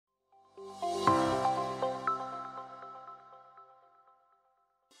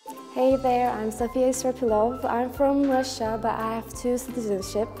Hey there, I'm Safiya Isparilov. I'm from Russia, but I have two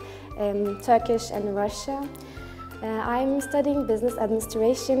citizenships, Turkish and Russia. I'm studying business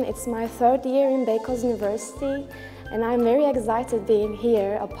administration. It's my third year in Beykoz University, and I'm very excited being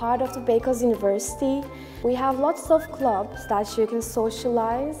here, a part of the Beykoz University. We have lots of clubs that you can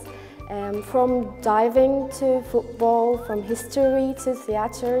socialize, from diving to football, from history to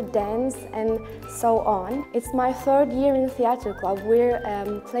theater, dance, and so on. It's my third year in the theater club. We're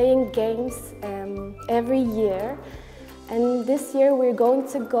playing games every year. And this year we're going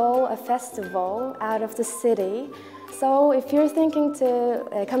to go a festival out of the city. So if you're thinking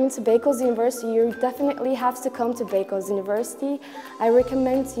to come to Beykoz University, you definitely have to come to Beykoz University. I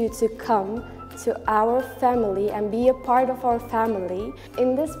recommend you to come to our family and be a part of our family.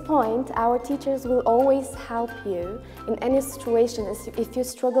 In this point, our teachers will always help you in any situation. If you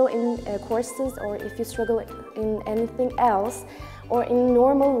struggle in courses, or if you struggle in anything else, or in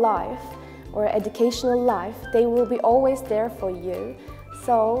normal life or educational life, they will be always there for you.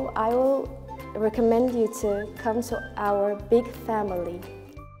 So I will recommend you to come to our big family.